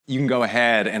You can go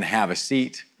ahead and have a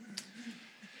seat.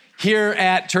 Here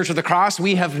at Church of the Cross,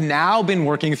 we have now been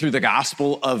working through the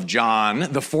Gospel of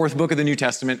John, the fourth book of the New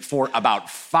Testament, for about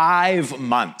 5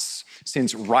 months,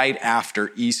 since right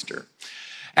after Easter.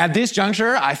 At this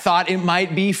juncture, I thought it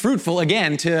might be fruitful,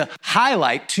 again, to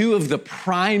highlight two of the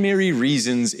primary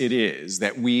reasons it is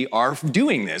that we are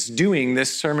doing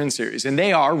this sermon series. And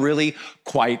they are really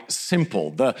quite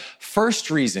simple. The first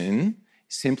reason,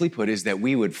 simply put, is that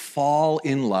we would fall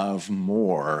in love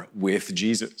more with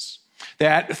Jesus.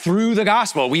 That through the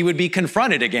gospel, we would be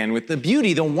confronted again with the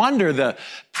beauty, the wonder, the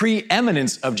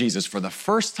preeminence of Jesus for the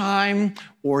first time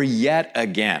or yet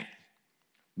again.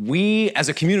 We as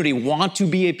a community want to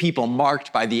be a people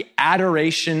marked by the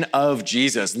adoration of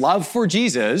Jesus. Love for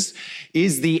Jesus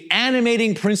is the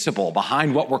animating principle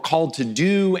behind what we're called to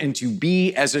do and to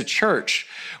be as a church.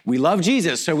 We love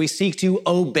Jesus, so we seek to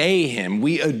obey him.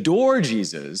 We adore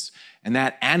Jesus, and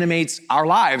that animates our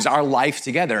lives, our life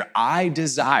together. I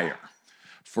desire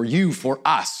for you, for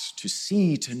us, to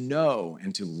see, to know,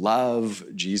 and to love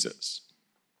Jesus.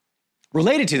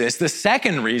 Related to this, the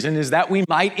second reason is that we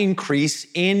might increase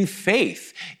in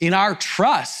faith, in our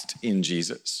trust in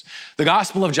Jesus. The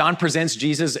Gospel of John presents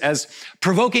Jesus as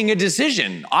provoking a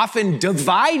decision, often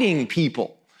dividing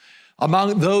people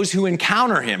among those who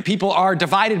encounter him. People are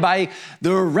divided by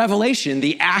the revelation,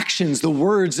 the actions, the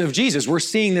words of Jesus. We're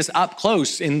seeing this up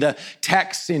close in the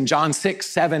texts in John 6,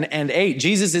 7, and 8.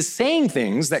 Jesus is saying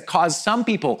things that cause some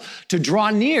people to draw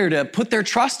near, to put their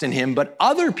trust in him, but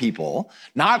other people,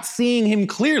 not seeing him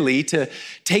clearly, to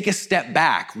take a step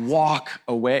back, walk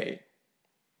away.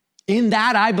 In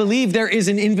that, I believe there is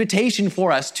an invitation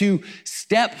for us to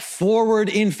step forward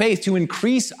in faith, to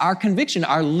increase our conviction,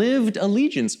 our lived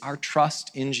allegiance, our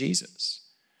trust in Jesus,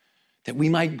 that we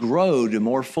might grow to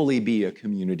more fully be a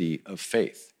community of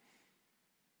faith.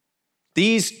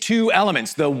 These two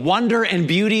elements, the wonder and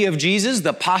beauty of Jesus,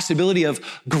 the possibility of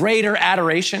greater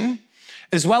adoration,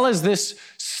 as well as this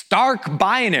stark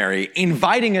binary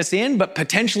inviting us in, but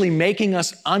potentially making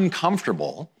us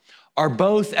uncomfortable, are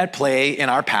both at play in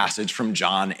our passage from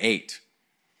John 8.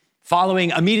 Following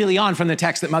immediately on from the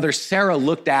text that Mother Sarah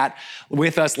looked at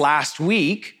with us last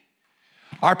week,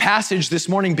 our passage this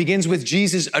morning begins with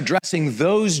Jesus addressing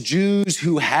those Jews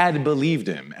who had believed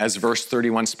him, as verse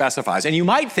 31 specifies. And you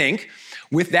might think,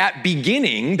 with that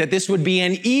beginning, that this would be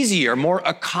an easier, more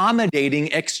accommodating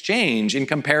exchange in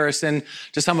comparison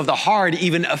to some of the hard,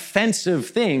 even offensive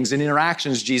things and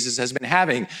interactions Jesus has been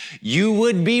having. You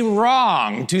would be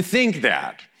wrong to think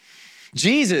that.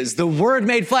 Jesus, the Word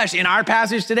made flesh, in our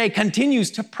passage today, continues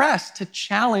to press, to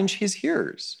challenge his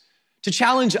hearers, to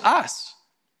challenge us.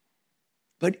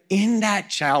 But in that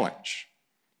challenge,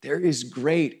 there is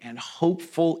great and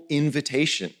hopeful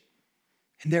invitation,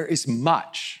 and there is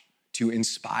much to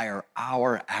inspire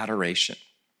our adoration.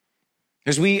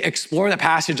 As we explore the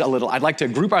passage a little, I'd like to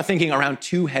group our thinking around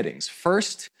two headings.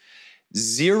 First,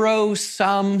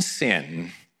 zero-sum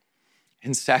sin,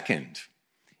 and second,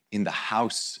 in the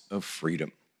house of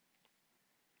freedom.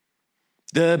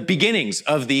 The beginnings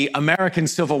of the American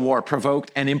Civil War provoked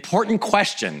an important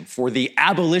question for the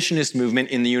abolitionist movement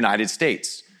in the United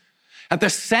States. At the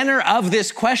center of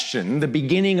this question, the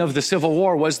beginning of the Civil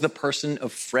War, was the person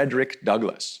of Frederick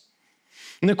Douglass.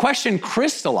 And the question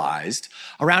crystallized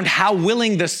around how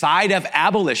willing the side of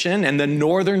abolition and the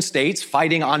northern states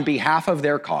fighting on behalf of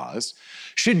their cause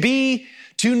should be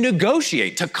to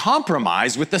negotiate, to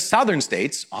compromise with the southern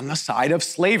states on the side of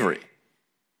slavery.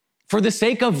 For the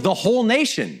sake of the whole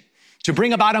nation, to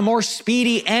bring about a more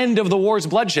speedy end of the war's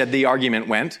bloodshed, the argument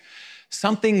went,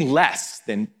 something less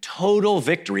than total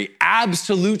victory,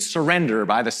 absolute surrender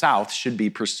by the South should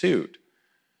be pursued.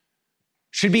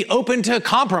 Should be open to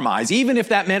compromise, even if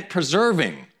that meant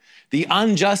preserving the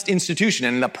unjust institution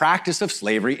and the practice of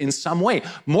slavery in some way.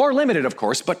 More limited, of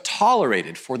course, but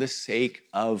tolerated for the sake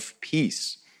of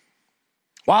peace.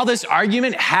 While this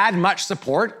argument had much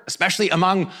support, especially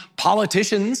among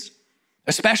politicians,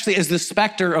 especially as the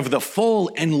specter of the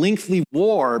full and lengthy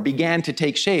war began to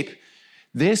take shape,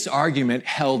 this argument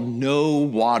held no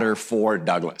water for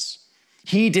Douglass.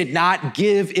 He did not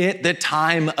give it the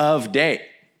time of day.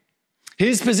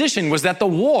 His position was that the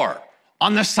war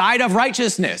on the side of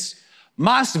righteousness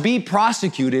must be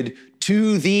prosecuted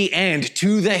to the end,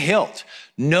 to the hilt.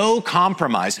 No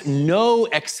compromise, no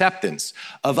acceptance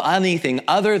of anything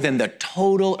other than the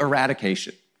total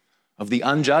eradication of the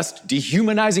unjust,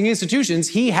 dehumanizing institutions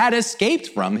he had escaped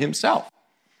from himself.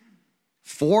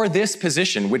 For this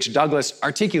position, which Douglass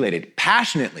articulated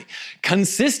passionately,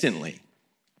 consistently,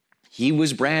 he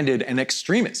was branded an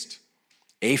extremist,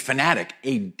 a fanatic,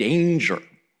 a danger.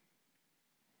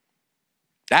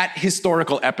 That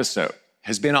historical episode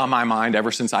has been on my mind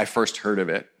ever since I first heard of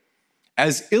it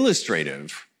as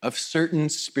illustrative of certain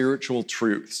spiritual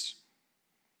truths.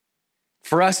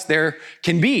 For us, there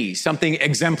can be something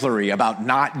exemplary about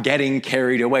not getting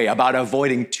carried away, about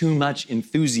avoiding too much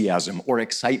enthusiasm or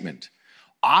excitement.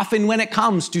 Often when it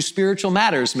comes to spiritual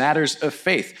matters, matters of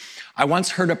faith. I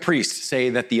once heard a priest say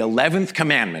that the 11th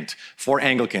commandment for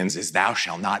Anglicans is thou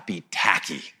shalt not be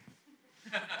tacky.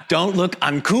 Don't look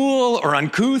uncool or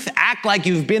uncouth. Act like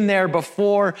you've been there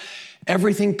before.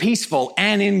 Everything peaceful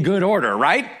and in good order,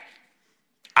 right?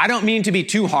 I don't mean to be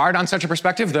too hard on such a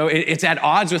perspective, though it's at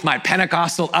odds with my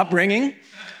Pentecostal upbringing.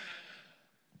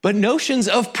 But notions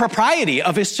of propriety,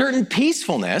 of a certain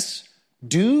peacefulness,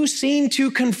 do seem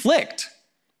to conflict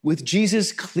with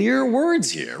Jesus' clear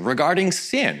words here regarding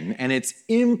sin and its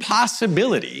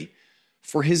impossibility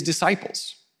for his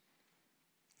disciples.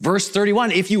 Verse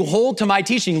 31, if you hold to my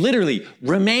teaching, literally,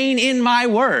 remain in my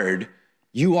word,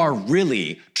 you are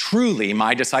really, truly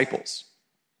my disciples.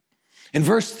 In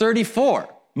verse 34,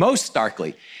 most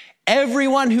starkly,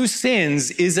 everyone who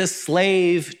sins is a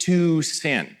slave to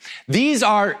sin. These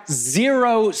are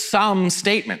zero-sum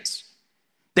statements.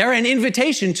 They're an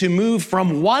invitation to move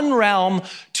from one realm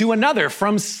to another,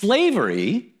 from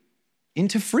slavery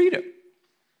into freedom.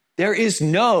 There is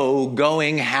no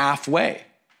going halfway.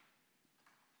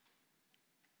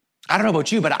 I don't know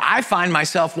about you, but I find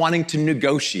myself wanting to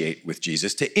negotiate with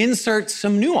Jesus, to insert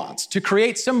some nuance, to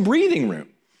create some breathing room.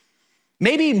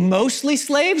 Maybe mostly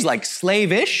slaves, like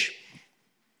slave-ish.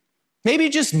 Maybe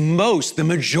just most, the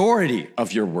majority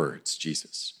of your words,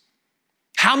 Jesus.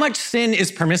 How much sin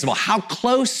is permissible? How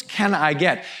close can I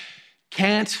get?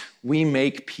 Can't we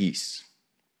make peace?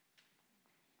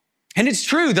 And it's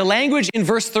true, the language in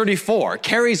verse 34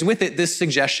 carries with it this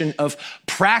suggestion of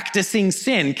practicing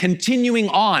sin, continuing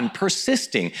on,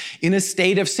 persisting in a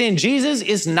state of sin. Jesus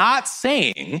is not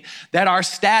saying that our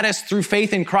status through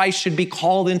faith in Christ should be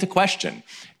called into question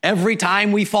every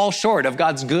time we fall short of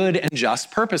God's good and just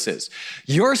purposes.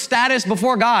 Your status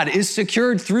before God is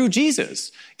secured through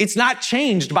Jesus. It's not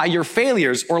changed by your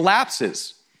failures or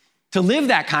lapses. To live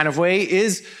that kind of way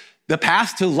is the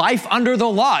path to life under the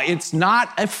law. It's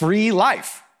not a free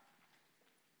life.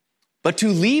 But to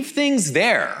leave things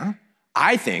there,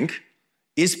 I think,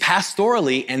 is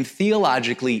pastorally and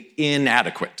theologically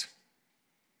inadequate.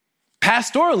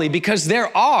 Pastorally, because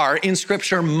there are in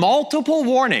Scripture multiple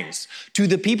warnings to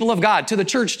the people of God, to the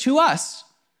church, to us,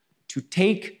 to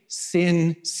take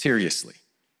sin seriously.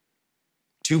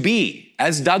 To be,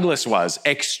 as Douglas was,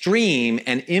 extreme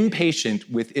and impatient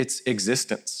with its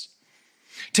existence.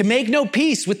 To make no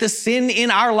peace with the sin in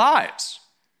our lives.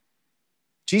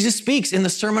 Jesus speaks in the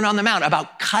Sermon on the Mount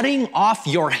about cutting off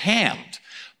your hand,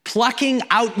 plucking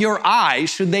out your eye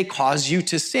should they cause you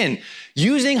to sin.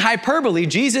 Using hyperbole,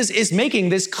 Jesus is making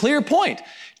this clear point.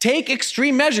 Take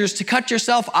extreme measures to cut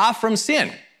yourself off from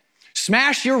sin.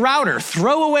 Smash your router,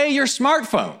 throw away your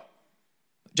smartphone.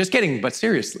 Just kidding, but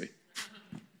seriously.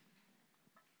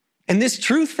 And this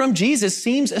truth from Jesus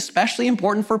seems especially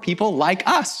important for people like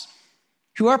us,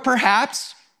 who are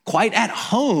perhaps quite at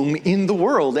home in the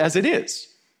world as it is,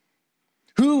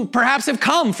 who perhaps have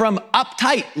come from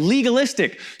uptight,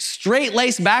 legalistic,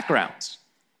 straight-laced backgrounds.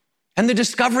 And the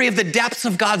discovery of the depths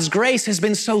of God's grace has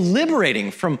been so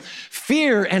liberating from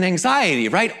fear and anxiety,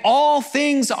 right? All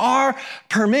things are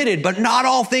permitted, but not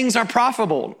all things are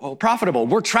profitable.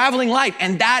 We're traveling light,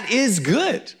 and that is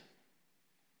good.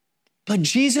 But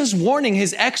Jesus' warning,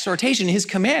 his exhortation, his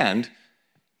command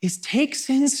is take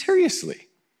sin seriously.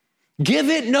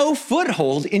 Give it no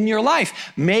foothold in your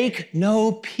life. Make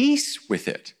no peace with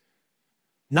it.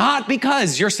 Not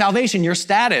because your salvation, your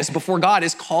status before God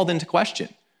is called into question.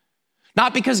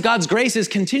 Not because God's grace is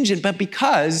contingent, but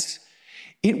because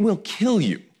it will kill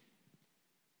you.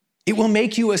 It will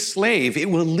make you a slave. It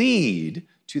will lead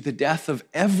to the death of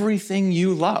everything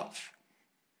you love.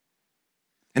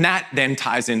 And that then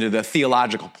ties into the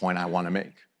theological point I want to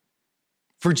make.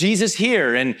 For Jesus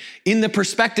here, and in the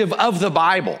perspective of the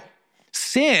Bible,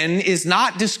 sin is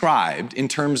not described in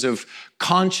terms of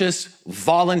conscious,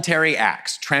 voluntary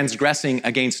acts, transgressing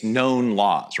against known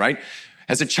laws, right?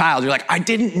 As a child, you're like, I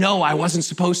didn't know I wasn't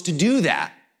supposed to do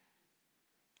that.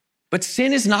 But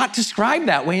sin is not described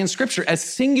that way in Scripture as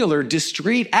singular,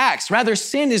 discrete acts. Rather,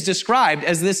 sin is described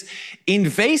as this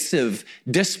invasive,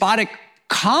 despotic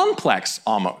complex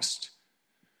almost.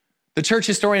 The church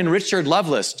historian Richard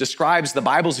Lovelace describes the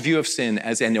Bible's view of sin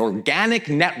as an organic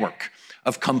network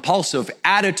of compulsive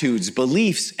attitudes,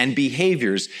 beliefs, and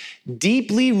behaviors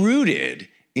deeply rooted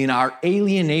in our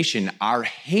alienation, our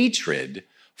hatred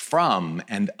from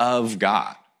and of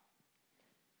God.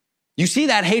 You see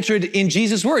that hatred in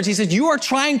Jesus' words. He says, you are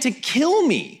trying to kill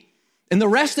me. And the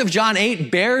rest of John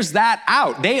 8 bears that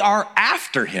out. They are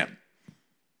after him.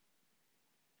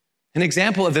 An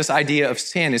example of this idea of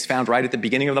sin is found right at the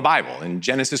beginning of the Bible in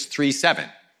Genesis 3:7.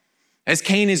 As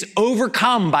Cain is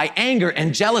overcome by anger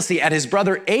and jealousy at his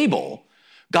brother Abel,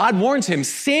 God warns him,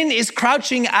 sin is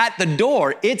crouching at the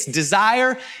door. Its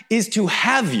desire is to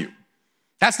have you.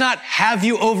 That's not have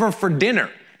you over for dinner.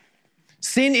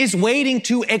 Sin is waiting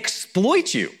to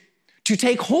exploit you, to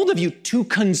take hold of you, to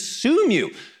consume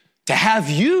you, to have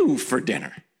you for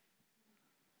dinner.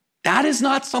 That is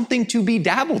not something to be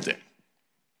dabbled in,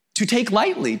 to take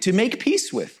lightly, to make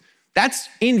peace with. That's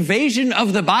invasion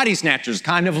of the body snatchers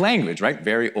kind of language, right?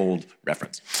 Very old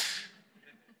reference.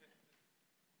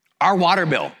 Our water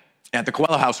bill at the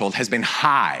Coelho household has been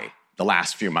high the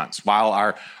last few months, while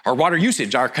our water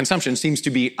usage, our consumption seems to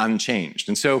be unchanged.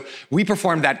 And so we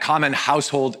performed that common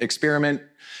household experiment,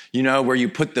 where you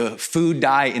put the food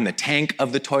dye in the tank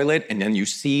of the toilet and then you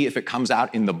see if it comes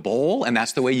out in the bowl. And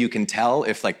that's the way you can tell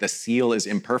if the seal is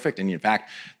imperfect and in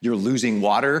fact, you're losing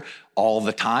water all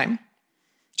the time.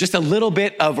 Just a little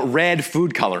bit of red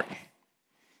food coloring.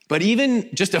 But even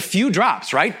just a few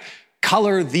drops, right,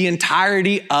 color the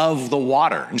entirety of the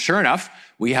water. And sure enough,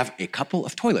 we have a couple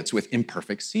of toilets with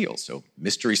imperfect seals, so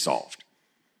mystery solved.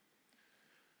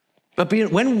 But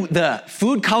when the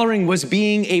food coloring was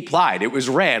being applied, it was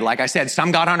red. Like I said,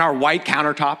 some got on our white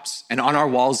countertops and on our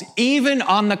walls, even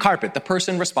on the carpet. The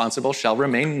person responsible shall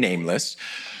remain nameless.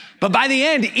 But by the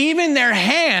end, even their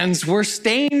hands were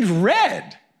stained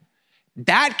red.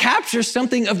 That captures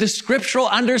something of the scriptural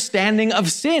understanding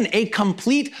of sin, a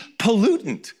complete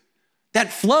pollutant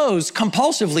that flows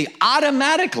compulsively,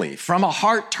 automatically from a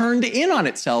heart turned in on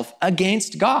itself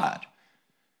against God.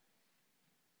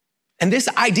 And this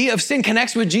idea of sin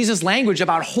connects with Jesus' language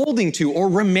about holding to or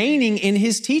remaining in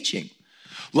his teaching.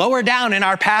 Lower down in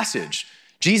our passage,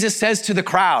 Jesus says to the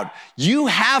crowd, you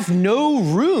have no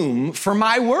room for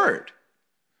my word.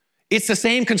 It's the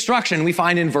same construction we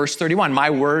find in verse 31. My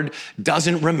word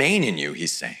doesn't remain in you,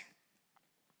 he's saying.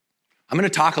 I'm going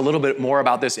to talk a little bit more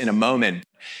about this in a moment.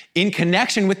 In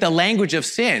connection with the language of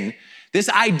sin, this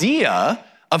idea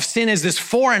of sin as this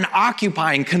foreign,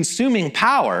 occupying, consuming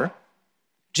power,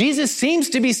 Jesus seems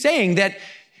to be saying that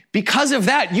because of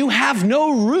that, you have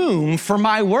no room for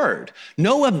my word,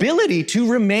 no ability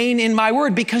to remain in my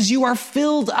word because you are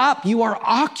filled up, you are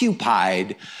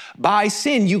occupied by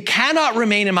sin. You cannot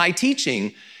remain in my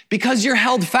teaching because you're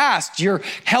held fast, you're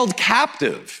held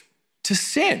captive to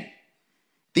sin.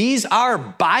 These are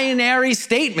binary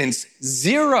statements,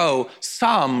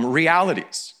 zero-sum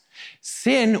realities.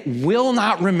 Sin will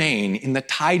not remain in the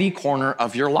tidy corner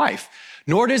of your life,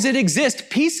 nor does it exist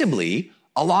peaceably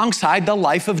alongside the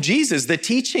life of Jesus. The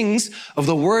teachings of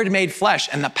the Word made flesh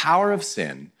and the power of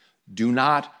sin do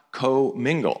not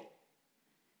co-mingle.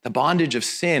 The bondage of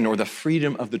sin or the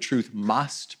freedom of the truth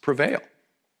must prevail.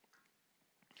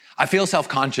 I feel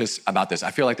self-conscious about this.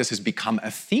 I feel like this has become a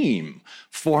theme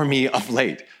for me of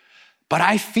late. But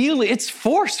I feel its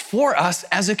force for us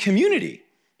as a community,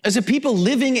 as a people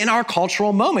living in our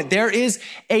cultural moment. There is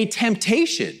a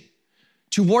temptation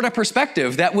toward a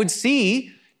perspective that would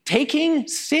see taking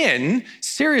sin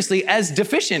seriously as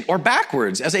deficient or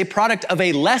backwards, as a product of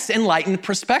a less enlightened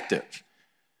perspective.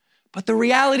 But the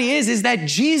reality is that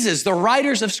Jesus, the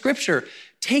writers of Scripture,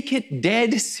 take it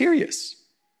dead serious.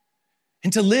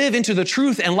 And to live into the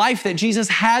truth and life that Jesus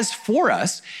has for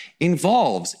us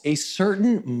involves a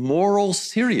certain moral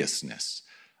seriousness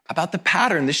about the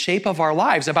pattern, the shape of our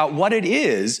lives, about what it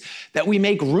is that we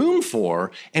make room for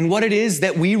and what it is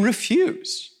that we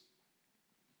refuse.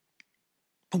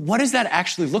 But what does that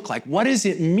actually look like? What does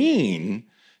it mean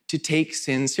to take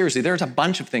sin seriously? There's a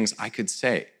bunch of things I could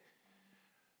say,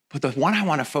 but the one I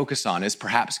want to focus on is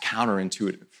perhaps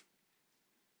counterintuitive.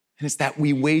 And it's that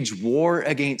we wage war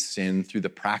against sin through the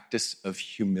practice of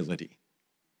humility,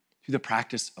 through the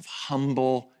practice of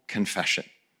humble confession.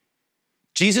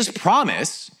 Jesus'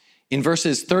 promise in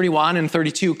verses 31 and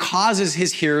 32 causes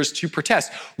his hearers to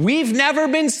protest. We've never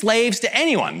been slaves to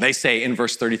anyone, they say in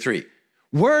verse 33.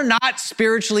 We're not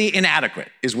spiritually inadequate,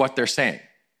 is what they're saying.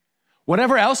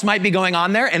 Whatever else might be going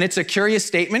on there, and it's a curious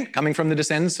statement coming from the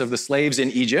descendants of the slaves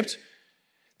in Egypt,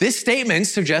 this statement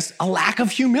suggests a lack of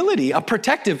humility, a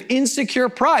protective, insecure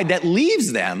pride that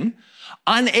leaves them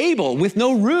unable, with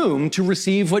no room to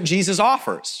receive what Jesus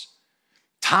offers.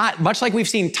 Much like we've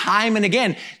seen time and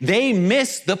again, they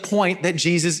miss the point that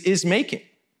Jesus is making.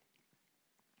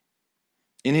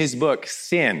 In his book,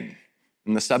 Sin,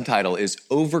 and the subtitle is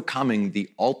Overcoming the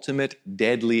Ultimate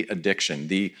Deadly Addiction,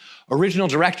 the original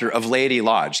director of Laity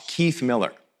Lodge, Keith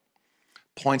Miller,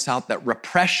 points out that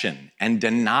repression and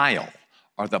denial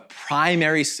are the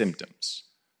primary symptoms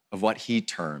of what he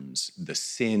terms the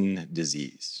sin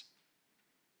disease.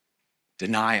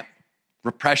 Denial,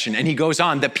 repression. And he goes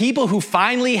on, the people who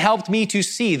finally helped me to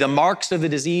see the marks of the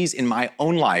disease in my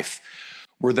own life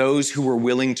were those who were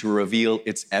willing to reveal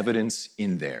its evidence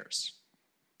in theirs.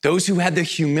 Those who had the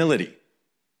humility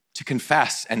to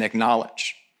confess and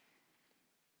acknowledge.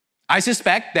 I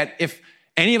suspect that if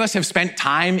any of us have spent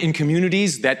time in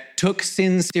communities that took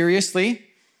sin seriously,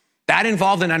 that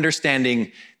involved an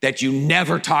understanding that you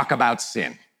never talk about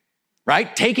sin,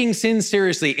 right? Taking sin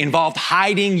seriously involved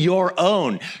hiding your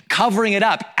own, covering it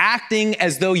up, acting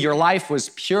as though your life was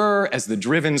pure as the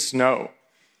driven snow.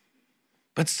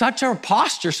 But such a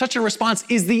posture, such a response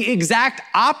is the exact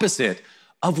opposite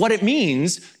of what it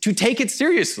means to take it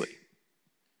seriously.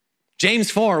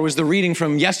 James 4 was the reading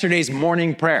from yesterday's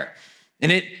morning prayer.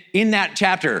 And in that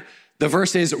chapter, the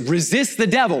verse is, resist the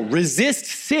devil, resist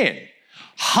sin.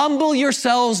 Humble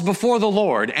yourselves before the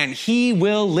Lord, and he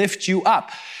will lift you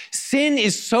up. Sin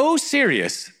is so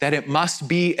serious that it must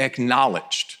be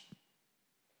acknowledged.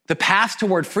 The path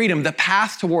toward freedom, the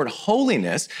path toward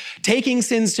holiness, taking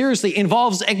sin seriously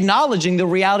involves acknowledging the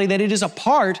reality that it is a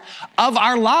part of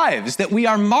our lives, that we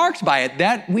are marked by it,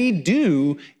 that we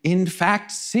do, in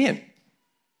fact, sin.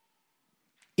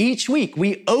 Each week,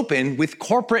 we open with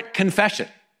corporate confession.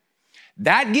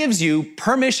 That gives you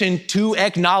permission to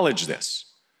acknowledge this.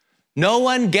 No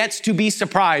one gets to be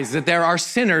surprised that there are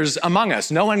sinners among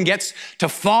us. No one gets to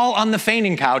fall on the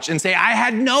fainting couch and say, I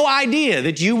had no idea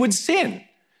that you would sin.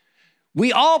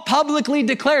 We all publicly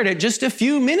declared it just a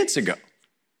few minutes ago.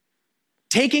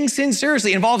 Taking sin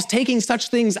seriously involves taking such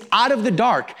things out of the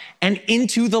dark and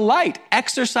into the light,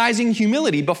 exercising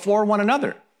humility before one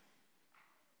another.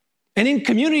 And in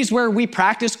communities where we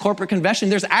practice corporate confession,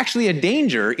 there's actually a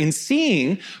danger in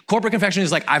seeing corporate confession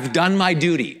as like, I've done my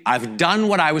duty. I've done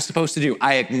what I was supposed to do.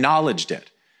 I acknowledged it.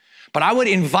 But I would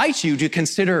invite you to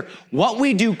consider what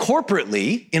we do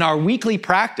corporately in our weekly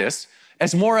practice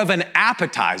as more of an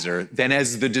appetizer than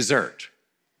as the dessert,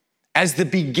 as the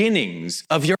beginnings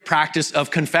of your practice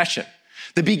of confession,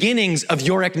 the beginnings of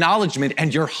your acknowledgement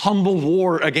and your humble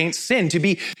war against sin to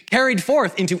be carried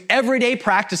forth into everyday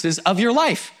practices of your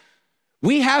life.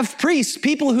 We have priests,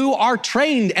 people who are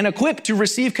trained and equipped to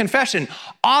receive confession,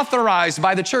 authorized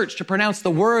by the church to pronounce the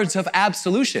words of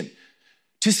absolution,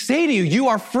 to say to you, you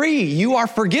are free, you are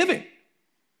forgiven.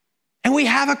 And we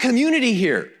have a community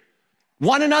here.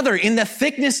 One another, in the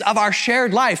thickness of our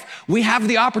shared life, we have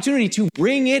the opportunity to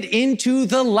bring it into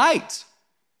the light.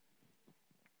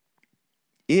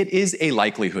 It is a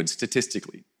likelihood,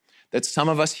 statistically, that some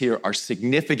of us here are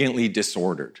significantly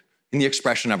disordered in the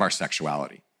expression of our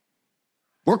sexuality.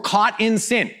 We're caught in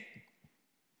sin.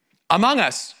 Among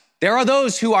us, there are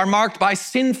those who are marked by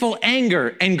sinful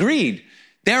anger and greed.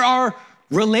 There are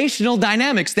relational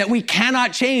dynamics that we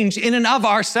cannot change in and of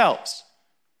ourselves.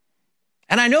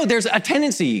 And I know there's a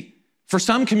tendency for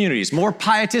some communities, more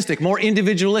pietistic, more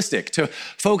individualistic, to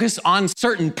focus on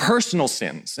certain personal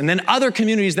sins, and then other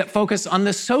communities that focus on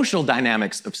the social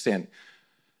dynamics of sin.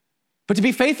 But to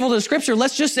be faithful to the scripture,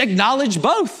 let's just acknowledge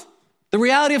both. The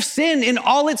reality of sin in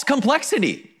all its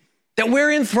complexity, that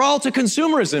we're enthralled to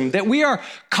consumerism, that we are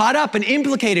caught up and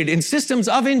implicated in systems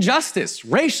of injustice,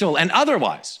 racial and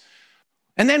otherwise.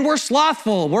 And then we're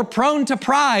slothful, we're prone to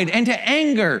pride and to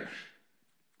anger.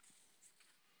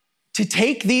 To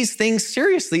take these things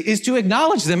seriously is to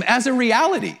acknowledge them as a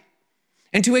reality.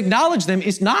 And to acknowledge them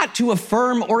is not to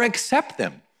affirm or accept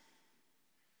them.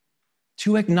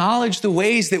 To acknowledge the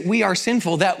ways that we are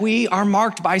sinful, that we are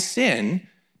marked by sin,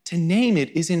 to name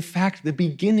it is in fact the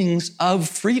beginnings of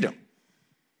freedom.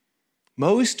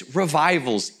 Most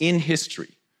revivals in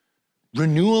history,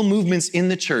 renewal movements in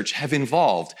the church have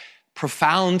involved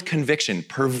profound conviction,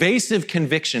 pervasive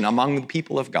conviction among the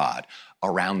people of God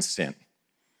around sin.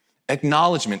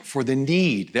 Acknowledgement for the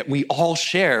need that we all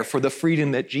share for the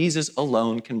freedom that Jesus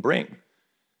alone can bring.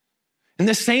 And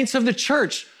the saints of the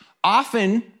church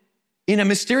often, in a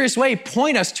mysterious way,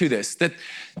 point us to this, that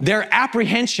their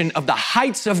apprehension of the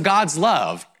heights of God's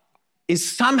love is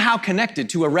somehow connected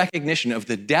to a recognition of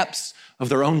the depths of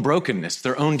their own brokenness,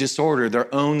 their own disorder,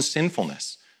 their own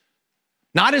sinfulness.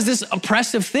 Not as this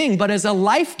oppressive thing, but as a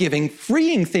life-giving,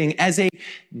 freeing thing, as a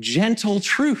gentle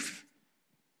truth.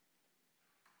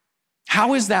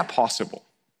 How is that possible?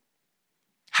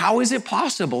 How is it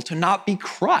possible to not be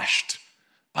crushed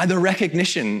by the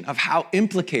recognition of how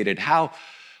implicated, how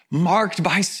marked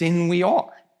by sin we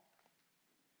are?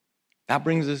 That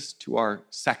brings us to our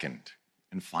second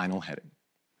and final heading,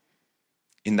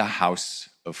 in the house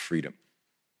of freedom.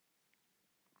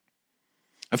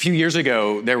 A few years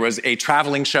ago, there was a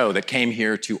traveling show that came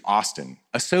here to Austin,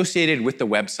 associated with the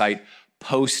website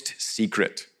Post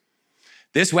Secret.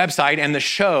 This website and the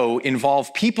show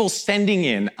involve people sending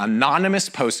in anonymous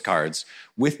postcards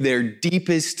with their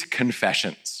deepest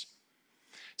confessions.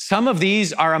 Some of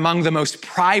these are among the most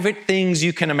private things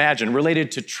you can imagine,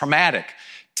 related to traumatic,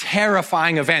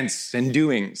 terrifying events and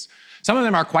doings. Some of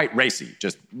them are quite racy,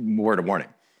 just word of warning.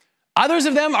 Others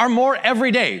of them are more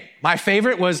everyday. My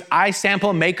favorite was, I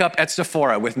sample makeup at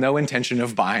Sephora with no intention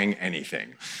of buying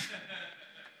anything.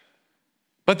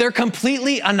 But they're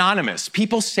completely anonymous.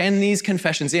 People send these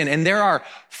confessions in, and there are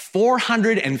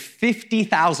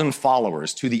 450,000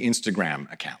 followers to the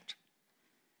Instagram account.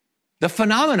 The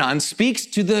phenomenon speaks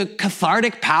to the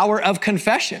cathartic power of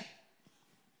confession.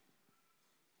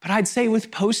 But I'd say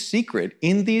with Post Secret,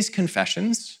 in these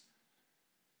confessions,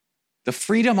 the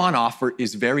freedom on offer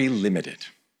is very limited.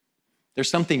 There's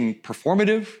something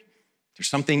performative, there's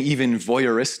something even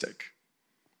voyeuristic.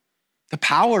 The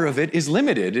power of it is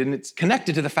limited, and it's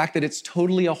connected to the fact that it's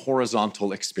totally a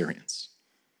horizontal experience.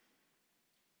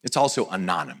 It's also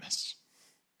anonymous.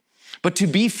 But to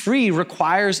be free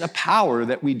requires a power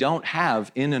that we don't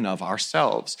have in and of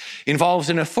ourselves. It involves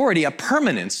an authority, a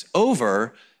permanence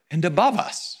over and above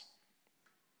us.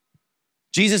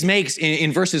 Jesus makes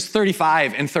in verses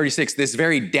 35 and 36 this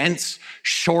very dense,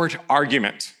 short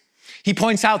argument. He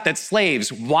points out that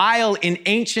slaves, while in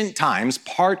ancient times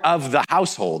part of the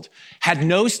household, had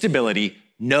no stability,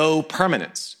 no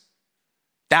permanence.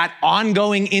 That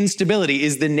ongoing instability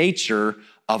is the nature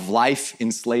of life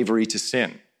in slavery to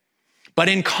sin. But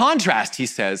in contrast, he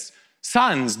says,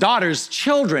 sons, daughters,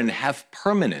 children have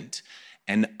permanent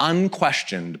and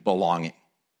unquestioned belonging.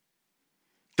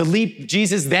 The leap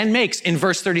Jesus then makes in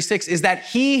verse 36 is that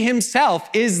he himself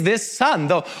is this son,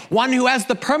 the one who has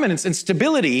the permanence and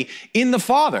stability in the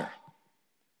Father.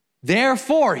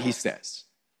 Therefore, he says,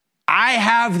 I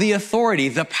have the authority,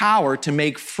 the power to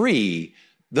make free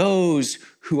those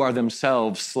who are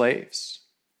themselves slaves.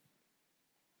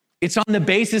 It's on the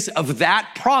basis of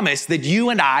that promise that you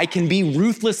and I can be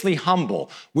ruthlessly humble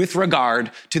with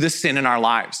regard to the sin in our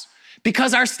lives.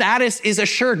 Because our status is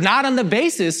assured not on the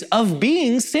basis of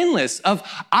being sinless, of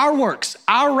our works,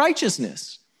 our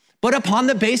righteousness, but upon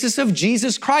the basis of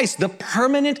Jesus Christ, the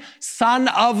permanent Son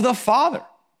of the Father.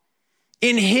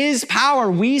 In his power,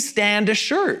 we stand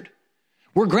assured.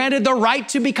 We're granted the right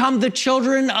to become the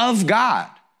children of God.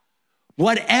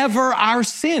 Whatever our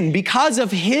sin, because of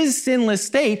his sinless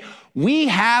state, we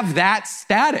have that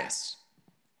status.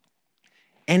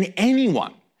 And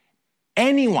anyone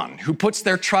who puts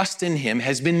their trust in him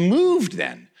has been moved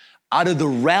then out of the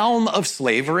realm of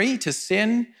slavery to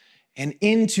sin and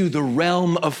into the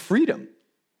realm of freedom.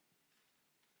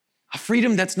 A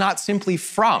freedom that's not simply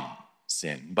from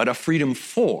sin, but a freedom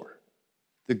for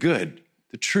the good,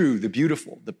 the true, the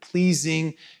beautiful, the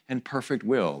pleasing and perfect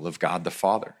will of God the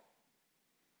Father.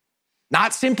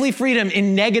 Not simply freedom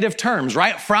in negative terms,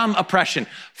 right? From oppression,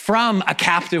 from a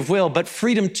captive will, but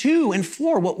freedom to and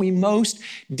for what we most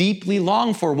deeply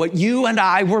long for, what you and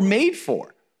I were made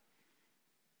for.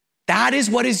 That is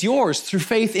what is yours through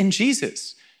faith in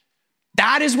Jesus.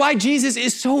 That is why Jesus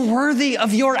is so worthy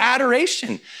of your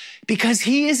adoration, because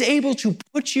he is able to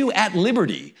put you at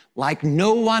liberty like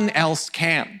no one else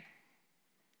can.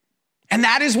 And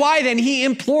that is why then he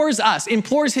implores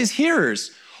his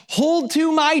hearers, hold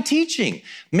to my teaching,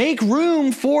 make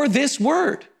room for this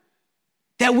word,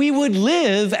 that we would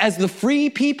live as the free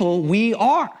people we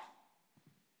are.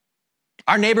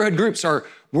 Our neighborhood groups are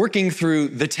working through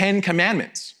the 10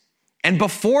 commandments. And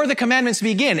before the commandments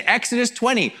begin, Exodus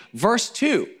 20, verse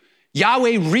 2,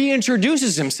 Yahweh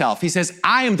reintroduces himself. He says,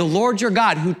 I am the Lord your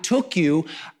God who took you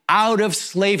out of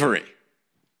slavery.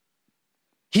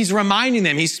 He's reminding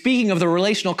them, he's speaking of the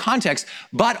relational context,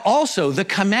 but also the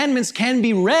commandments can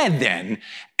be read then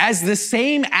as the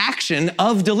same action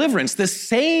of deliverance, the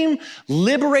same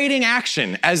liberating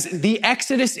action as the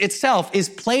Exodus itself is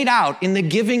played out in the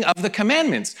giving of the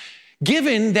commandments,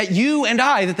 given that you and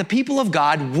I, that the people of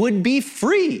God would be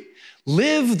free,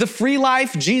 live the free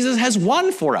life Jesus has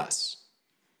won for us.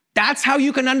 That's how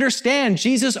you can understand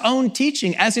Jesus' own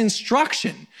teaching as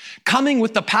instruction, coming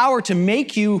with the power to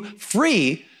make you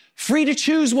free to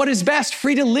choose what is best,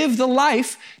 free to live the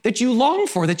life that you long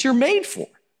for, that you're made for.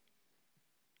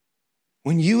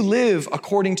 When you live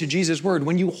according to Jesus' word,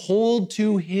 when you hold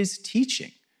to his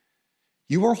teaching,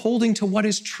 you are holding to what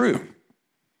is true.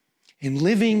 And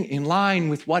living in line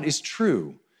with what is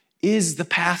true is the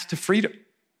path to freedom.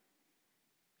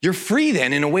 You're free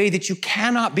then in a way that you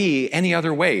cannot be any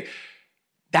other way.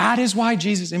 That is why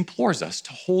Jesus implores us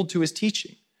to hold to his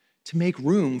teaching, to make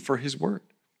room for his word.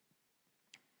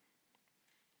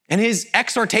 And his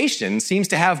exhortation seems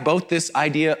to have both this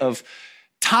idea of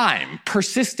time,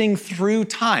 persisting through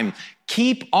time.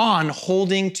 Keep on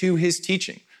holding to his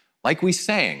teaching. Like we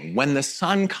sang, when the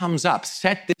sun comes up,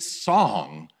 set this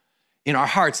song in our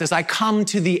hearts as I come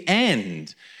to the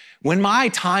end. When my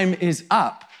time is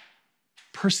up,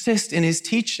 persist in his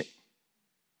teaching.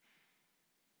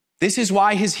 This is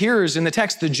why his hearers in the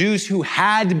text, the Jews who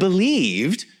had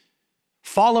believed,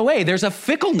 fall away. There's a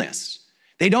fickleness.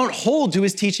 They don't hold to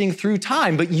his teaching through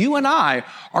time, but you and I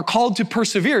are called to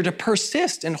persevere, to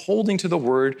persist in holding to the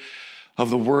word of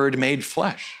the Word made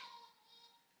flesh.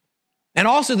 And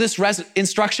also this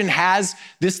instruction has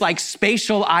this like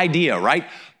spatial idea, right?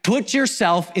 Put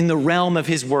yourself in the realm of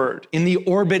his word, in the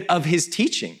orbit of his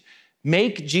teaching.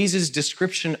 Make Jesus'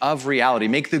 description of reality,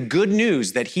 make the good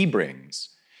news that he brings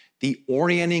the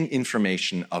orienting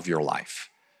information of your life,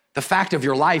 the fact of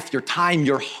your life, your time,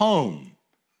 your home.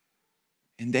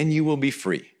 And then you will be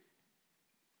free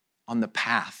on the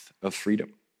path of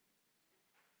freedom.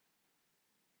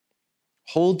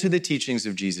 Hold to the teachings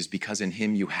of Jesus because in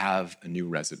him you have a new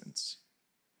residence.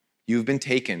 You've been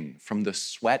taken from the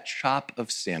sweatshop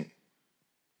of sin,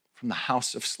 from the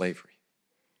house of slavery,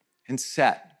 and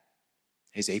set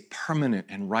as a permanent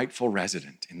and rightful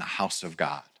resident in the house of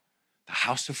God, the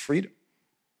house of freedom,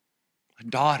 a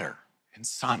daughter and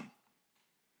son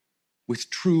with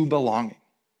true belonging.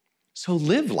 So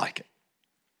live like it.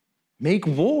 Make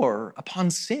war upon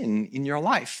sin in your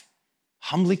life.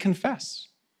 Humbly confess.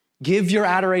 Give your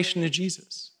adoration to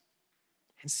Jesus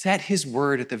and set his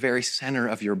word at the very center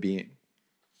of your being,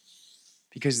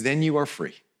 because then you are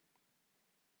free,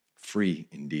 free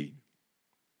indeed.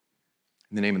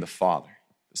 In the name of the Father,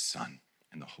 the Son,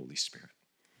 and the Holy Spirit.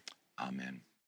 Amen.